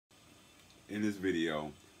In this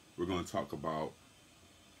video, we're going to talk about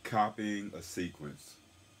copying a sequence.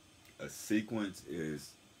 A sequence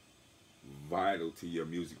is vital to your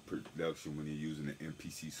music production when you're using the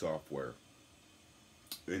MPC software.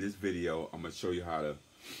 In this video, I'm going to show you how to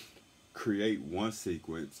create one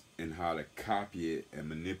sequence and how to copy it and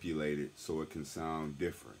manipulate it so it can sound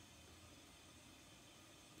different.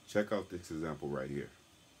 Check out this example right here.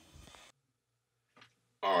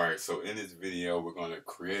 Alright, so in this video, we're going to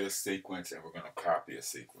create a sequence and we're going to copy a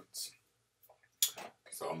sequence.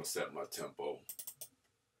 So I'm going to set my tempo.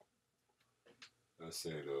 Let's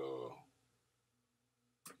say the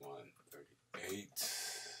 138.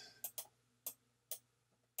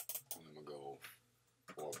 And I'm going to go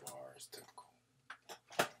 4 bars, typical.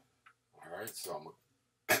 Alright, so I'm going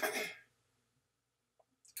to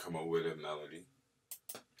come up with a melody.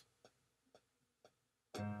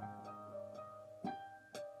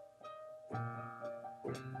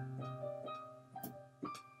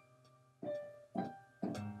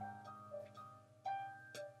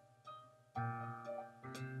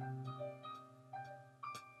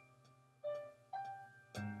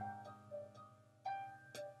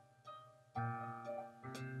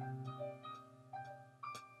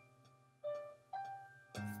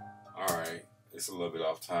 Alright, it's a little bit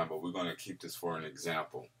off time, but we're going to keep this for an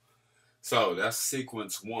example. So that's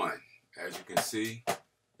sequence 1. As you can see,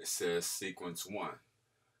 it says sequence 1.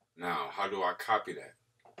 Now, how do I copy that?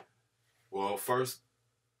 Well, first,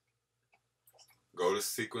 go to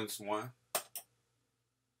sequence 1,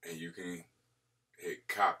 and you can hit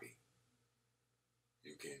copy.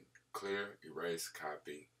 You can clear, erase,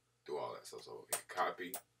 copy, do all that. So hit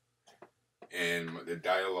copy, and the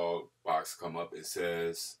dialog box come up. It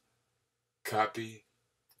says copy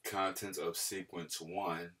contents of sequence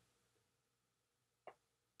 1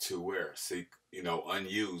 to where?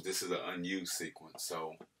 Unused. This is an unused sequence.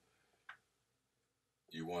 So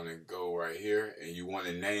you want to go right here and you want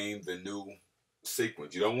to name the new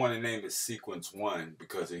sequence. You don't want to name it sequence 1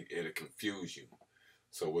 because it'll confuse you.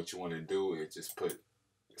 So what you want to do is just put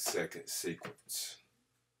second sequence.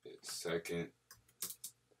 Hit second,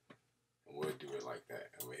 and we'll do it like that.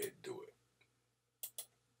 And we'll hit do it.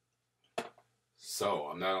 So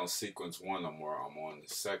I'm not on sequence 1 no more. I'm on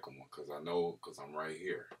the second one because I'm right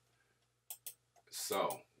here.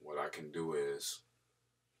 So what I can do is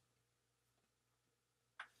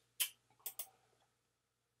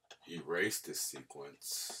erase this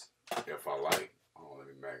sequence if I like. Oh, let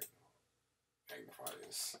me magnify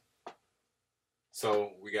this.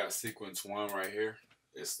 So we got sequence 1 right here.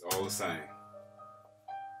 It's all the same.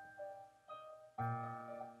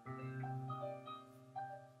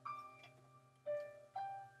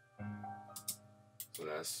 So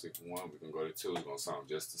that's sequence 1. We can go to 2. It's going to sound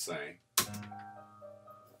just the same.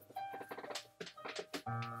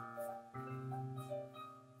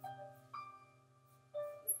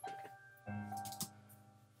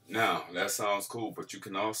 Now, that sounds cool, but you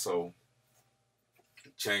can also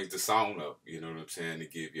change the sound up, you know what I'm saying, to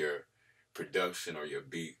give your production or your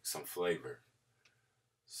beat some flavor.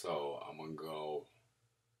 So I'm going to go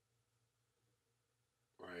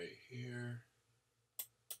right here.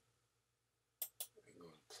 I'm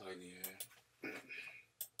going to plug in.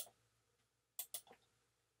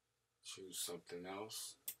 Choose something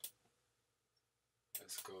else.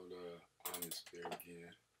 Let's go to Atmosphere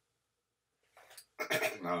again.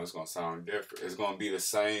 Now it's going to sound different. It's going to be the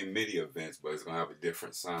same MIDI events, but it's going to have a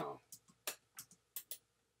different sound.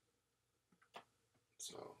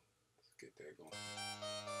 So, let's get that going.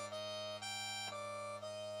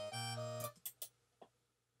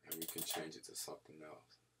 And we can change it to something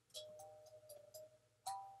else.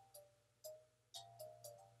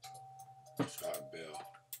 Try a bell.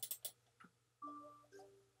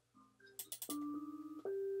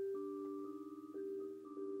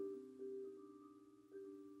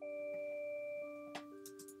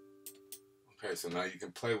 Okay, so now you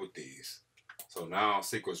can play with these. So now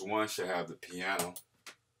sequence 1 should have the piano.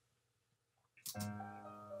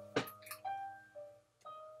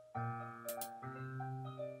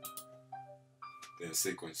 Then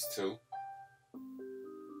sequence 2.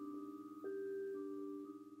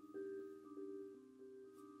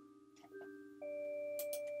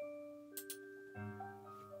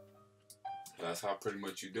 That's how pretty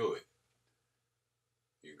much you do it.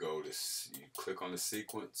 You click on the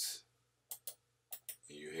sequence,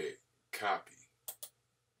 and you hit copy.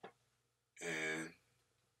 And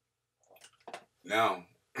now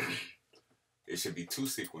it should be 2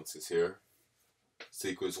 sequences here,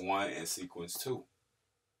 sequence 1 and sequence 2.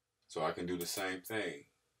 So I can do the same thing.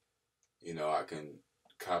 I can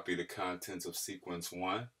copy the contents of sequence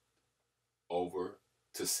 1 over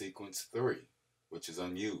to sequence 3, which is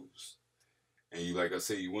unused. And you, like I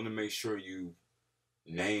said, you want to make sure you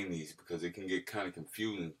name these because it can get kind of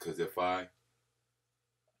confusing. Because if I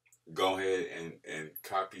go ahead and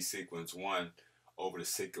copy sequence 1 over to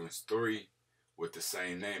sequence 3 with the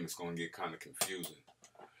same name, it's going to get kind of confusing.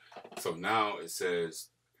 So now it says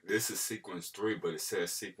this is sequence 3, but it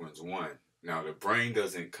says sequence 1. Now the brain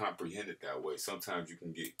doesn't comprehend it that way. Sometimes you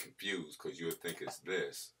can get confused because you'll think it's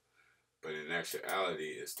this, but in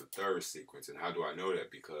actuality it's the third sequence. And how do I know that?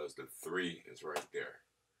 Because the 3 is right there.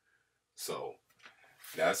 So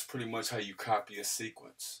that's pretty much how you copy a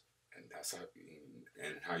sequence, and that's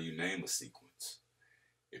how you name a sequence.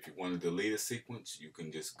 If you want to delete a sequence, you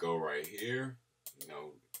can just go right here.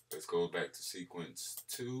 Let's go back to sequence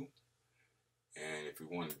 2. And if we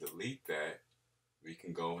want to delete that, we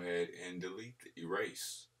can go ahead and delete the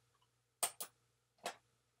erase.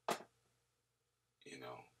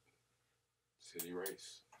 Hit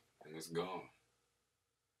erase, and it's gone.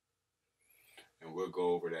 And we'll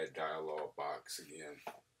go over that dialog box again.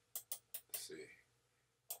 Let's see,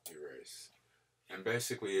 erase. And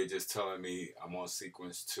basically it's just telling me I'm on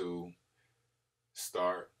sequence 2,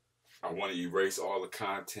 start. I want to erase all the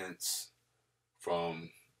contents from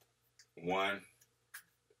 1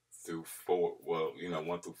 through 4, well,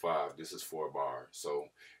 1 through 5. This is 4 bars. So,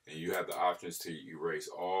 and you have the options to erase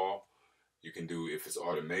all. You can do, if it's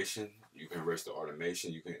automation, you can erase the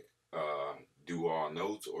automation. You can do all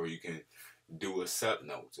notes, or you can do accept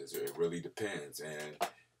notes. It really depends. And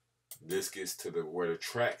this gets to where the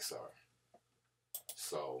tracks are.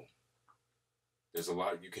 So there's a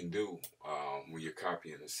lot you can do when you're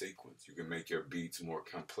copying a sequence. You can make your beats more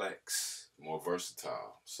complex, more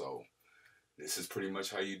versatile. So this is pretty much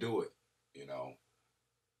how you do it.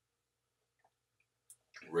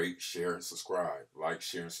 Rate, share, and subscribe. Like,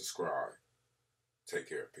 share, and subscribe. Take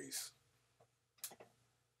care. Peace.